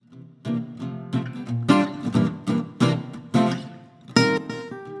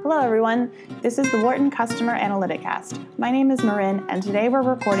Hello everyone, this is the Wharton Customer Analyticast. My name is Marin, and today we're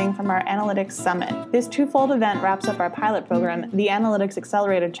recording from our Analytics Summit. This twofold event wraps up our pilot program, the Analytics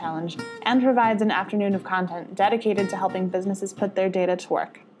Accelerator Challenge, and provides an afternoon of content dedicated to helping businesses put their data to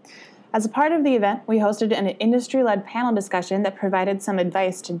work. As a part of the event, we hosted an industry-led panel discussion that provided some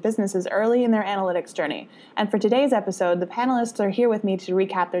advice to businesses early in their analytics journey. And for today's episode, the panelists are here with me to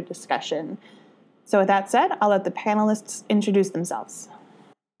recap their discussion. So with that said, I'll let the panelists introduce themselves.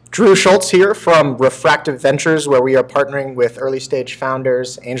 Drew Schultz here from Refractive Ventures, where we are partnering with early-stage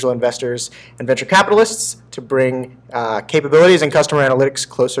founders, angel investors, and venture capitalists to bring capabilities and customer analytics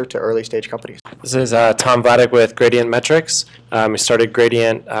closer to early-stage companies. This is Tom Vladeck with Gradient Metrics. We started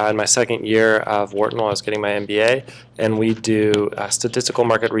Gradient in my second year of Wharton while I was getting my MBA, and we do statistical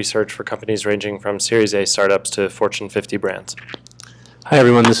market research for companies ranging from Series A startups to Fortune 50 brands. Hi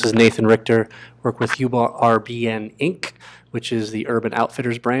everyone, this is Nathan Richter. Work with Yuba RBN Inc., which is the Urban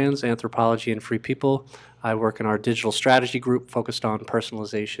Outfitters brands, Anthropologie, and Free People. I work in our digital strategy group focused on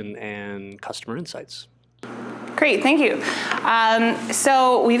personalization and customer insights. Great, thank you.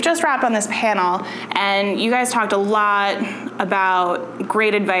 So we've just wrapped on this panel, and you guys talked a lot about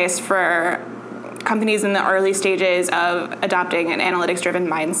great advice for companies in the early stages of adopting an analytics-driven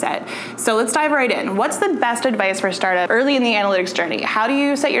mindset. So let's dive right in. What's the best advice for a startup early in the analytics journey? How do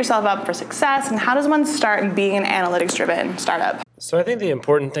you set yourself up for success, and how does one start being an analytics-driven startup? So I think the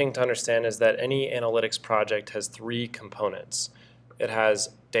important thing to understand is that any analytics project has three components. It has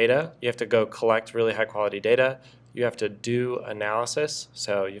data. You have to go collect really high-quality data. You have to do analysis,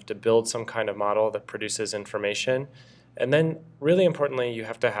 so you have to build some kind of model that produces information. And then, really importantly, you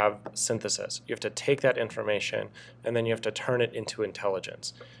have to have synthesis. You have to take that information, and then you have to turn it into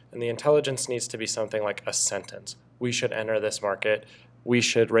intelligence. And the intelligence needs to be something like a sentence. We should enter this market. We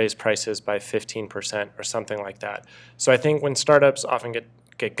should raise prices by 15% or something like that. So I think when startups often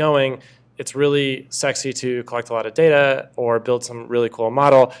get going, it's really sexy to collect a lot of data or build some really cool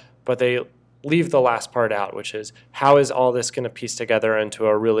model, but they leave the last part out, which is how is all this going to piece together into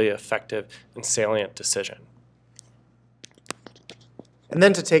a really effective and salient decision? And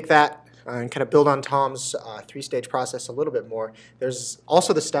then to take that and kind of build on Tom's three-stage process a little bit more, there's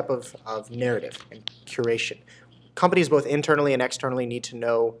also the step of narrative and curation. Companies both internally and externally need to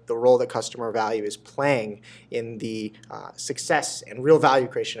know the role that customer value is playing in the success and real value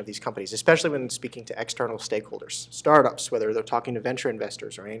creation of these companies, especially when speaking to external stakeholders, startups, whether they're talking to venture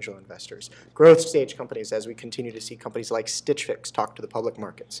investors or angel investors, growth stage companies, as we continue to see companies like Stitch Fix talk to the public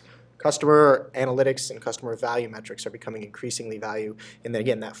markets. Customer analytics and customer value metrics are becoming increasingly value. And then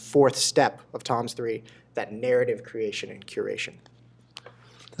again, that fourth step of Tom's three, that narrative creation and curation.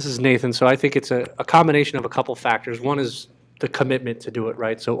 This is Nathan. So I think it's a combination of a couple factors. One is the commitment to do it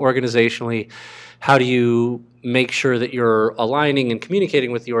right. So organizationally, how do you make sure that you're aligning and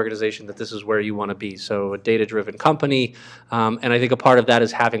communicating with the organization that this is where you want to be? So a data-driven company, and I think a part of that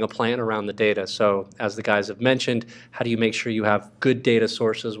is having a plan around the data. So as the guys have mentioned, how do you make sure you have good data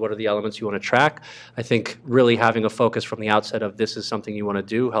sources? What are the elements you want to track? I think really having a focus from the outset of this is something you want to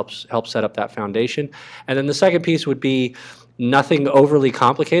do helps set up that foundation. And then the second piece would be nothing overly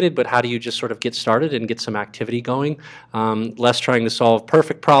complicated, but how do you just sort of get started and get some activity going? Less trying to solve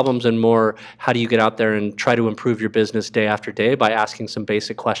perfect problems and more how do you get out there and try to improve your business day after day by asking some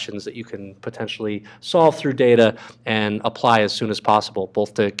basic questions that you can potentially solve through data and apply as soon as possible,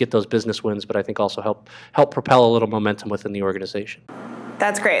 both to get those business wins, but I think also help propel a little momentum within the organization.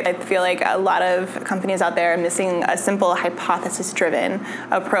 That's great. I feel like a lot of companies out there are missing a simple hypothesis-driven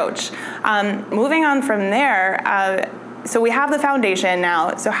approach. Moving on from there, so we have the foundation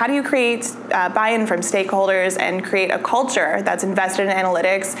now. So how do you create buy-in from stakeholders and create a culture that's invested in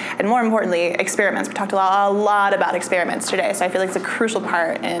analytics and, more importantly, experiments? We talked a lot about experiments today, so I feel like it's a crucial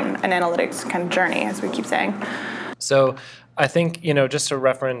part in an analytics kind of journey, as we keep saying. So I think, just to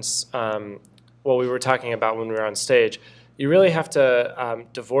reference what we were talking about when we were on stage, you really have to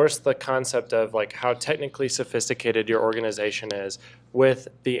divorce the concept of like how technically sophisticated your organization is with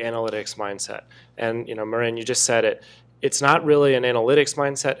the analytics mindset. And, Marin, you just said it. It's not really an analytics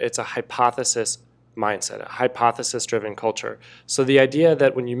mindset, it's a hypothesis mindset, a hypothesis-driven culture. So the idea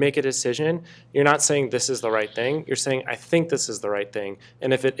that when you make a decision, you're not saying this is the right thing, you're saying I think this is the right thing,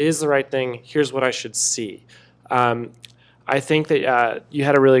 and if it is the right thing, here's what I should see. I think that you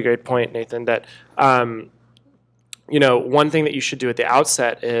had a really great point, Nathan, that one thing that you should do at the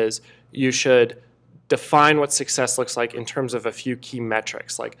outset is you should define what success looks like in terms of a few key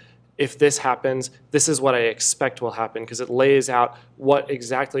metrics, like if this happens, this is what I expect will happen, because it lays out what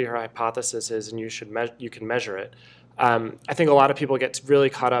exactly your hypothesis is, and you can measure it. I think a lot of people get really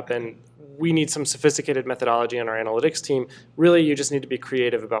caught up in we need some sophisticated methodology on our analytics team. Really, you just need to be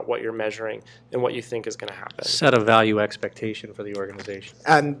creative about what you're measuring and what you think is going to happen. Set a value expectation for the organization.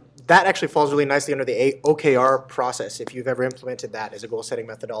 And that actually falls really nicely under the OKR process, if you've ever implemented that as a goal-setting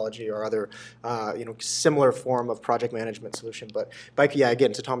methodology or other similar form of project management solution. But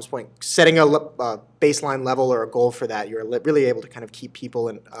again, to Tom's point, setting a baseline level or a goal for that, you're really able to kind of keep people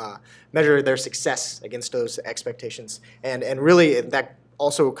and measure their success against those expectations. And really that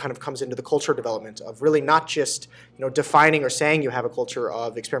also kind of comes into the culture development of really not just defining or saying you have a culture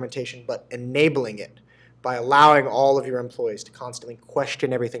of experimentation, but enabling it by allowing all of your employees to constantly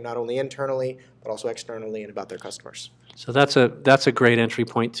question everything, not only internally, but also externally and about their customers. So that's a great entry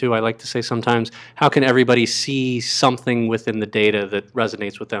point too. I like to say sometimes, how can everybody see something within the data that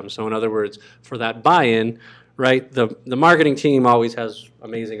resonates with them? So in other words, for that buy-in, right, the marketing team always has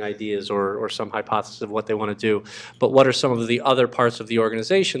amazing ideas or some hypothesis of what they want to do, but what are some of the other parts of the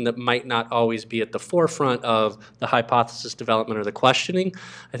organization that might not always be at the forefront of the hypothesis development or the questioning?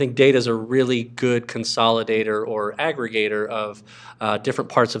 I think data is a really good consolidator or aggregator of different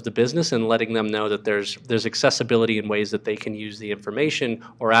parts of the business and letting them know that there's accessibility in ways that they can use the information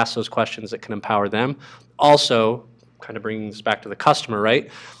or ask those questions that can empower them. Also, kind of bringing this back to the customer, right?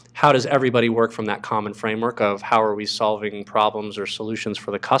 How does everybody work from that common framework of how are we solving problems or solutions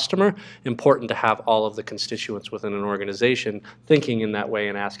for the customer? Important to have all of the constituents within an organization thinking in that way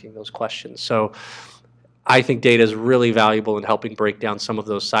and asking those questions. So I think data is really valuable in helping break down some of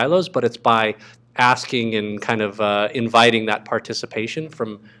those silos, but it's by asking and kind of inviting that participation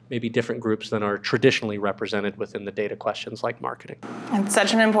from maybe different groups than are traditionally represented within the data questions like marketing. That's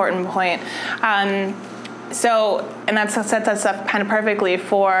such an important point. And that sets us up kind of perfectly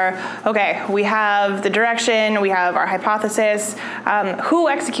for, okay, we have the direction, we have our hypothesis. Who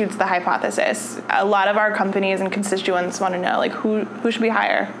executes the hypothesis? A lot of our companies and constituents want to know, like, who should we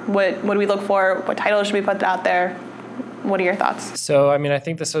hire? What do we look for? What title should we put out there? What are your thoughts? So, I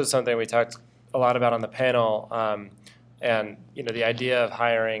think this is something we talked a lot about on the panel. And, the idea of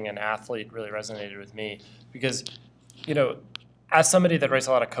hiring an athlete really resonated with me because, as somebody that writes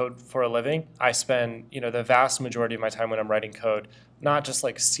a lot of code for a living, I spend, the vast majority of my time when I'm writing code, not just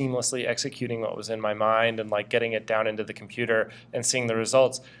like seamlessly executing what was in my mind and like getting it down into the computer and seeing the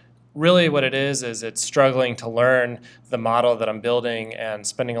results. Really what it is it's struggling to learn the model that I'm building and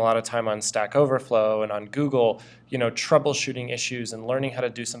spending a lot of time on Stack Overflow and on Google, troubleshooting issues and learning how to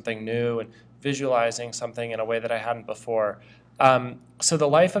do something new and visualizing something in a way that I hadn't before. So the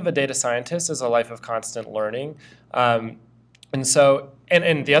life of a data scientist is a life of constant learning. And so,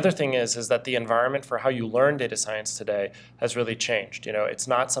 and the other thing is that the environment for how you learn data science today has really changed. It's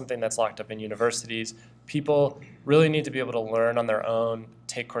not something that's locked up in universities. People really need to be able to learn on their own,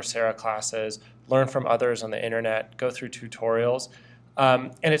 take Coursera classes, learn from others on the internet, go through tutorials,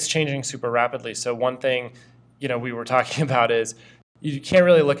 and it's changing super rapidly. So one thing, we were talking about is you can't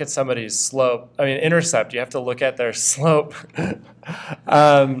really look at somebody's slope. Intercept. You have to look at their slope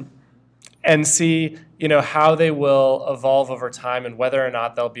and see, how they will evolve over time and whether or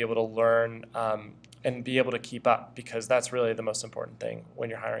not they'll be able to learn and be able to keep up, because that's really the most important thing when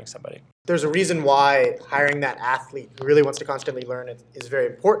you're hiring somebody. There's a reason why hiring that athlete who really wants to constantly learn is very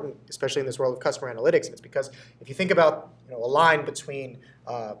important, especially in this world of customer analytics. And it's because if you think about a line between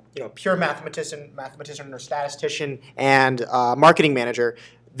pure mathematician or statistician and marketing manager,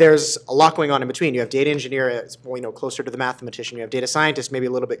 there's a lot going on in between. You have data engineer, closer to the mathematician. You have data scientist, maybe a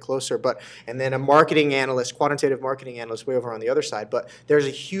little bit closer, and then a marketing analyst, quantitative marketing analyst, way over on the other side. But there's a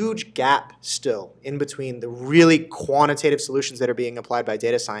huge gap still in between the really quantitative solutions that are being applied by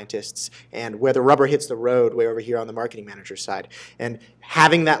data scientists and where the rubber hits the road, way over here on the marketing manager side. And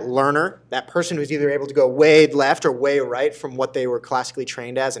having that learner, that person who's either able to go way left or way right from what they were classically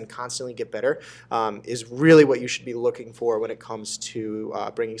trained as and constantly get better, is really what you should be looking for when it comes to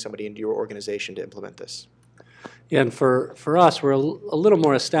bringing somebody into your organization to implement this. Yeah, and for us, we're a little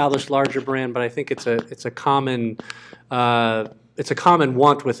more established, larger brand, but I think it's a common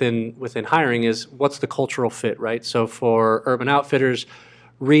want within hiring is what's the cultural fit, right? So for Urban Outfitters,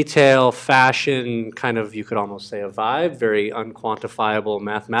 retail, fashion, kind of, you could almost say a vibe, very unquantifiable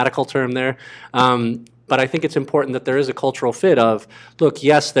mathematical term there. But I think it's important that there is a cultural fit of, look,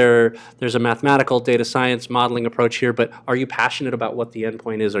 yes, there's a mathematical data science modeling approach here, but are you passionate about what the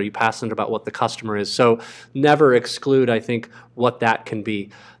endpoint is? Are you passionate about what the customer is? So never exclude, I think, what that can be.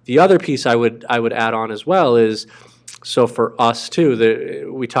 The other piece I would add on as well is, so for us too,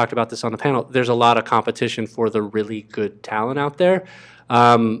 we talked about this on the panel, there's a lot of competition for the really good talent out there.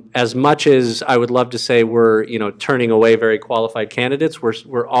 As much as I would love to say we're turning away very qualified candidates,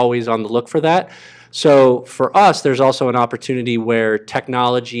 we're always on the look for that. So for us, there's also an opportunity where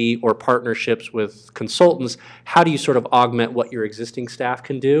technology or partnerships with consultants, how do you sort of augment what your existing staff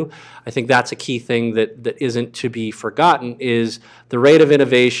can do? I think that's a key thing that isn't to be forgotten is the rate of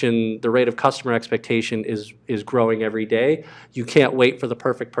innovation, the rate of customer expectation is growing every day. You can't wait for the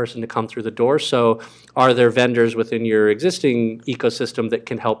perfect person to come through the door. So are there vendors within your existing ecosystem that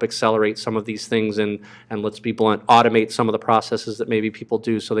can help accelerate some of these things and let's be blunt, automate some of the processes that maybe people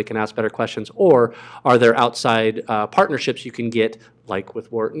do so they can ask better questions? Or are there outside partnerships you can get, like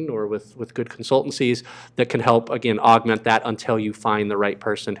with Wharton or with good consultancies, that can help, again, augment that until you find the right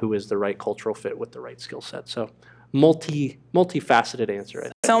person who is the right cultural fit with the right skill set? So multifaceted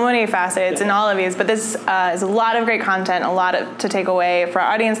answer. So many facets in all of these, but this is a lot of great content, a lot to take away for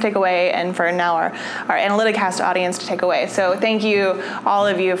our audience to take away, and for now our Analyticast audience to take away. So thank you, all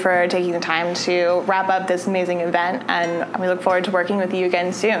of you, for taking the time to wrap up this amazing event, and we look forward to working with you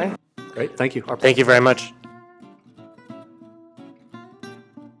again soon. Great, thank you. Thank you very much.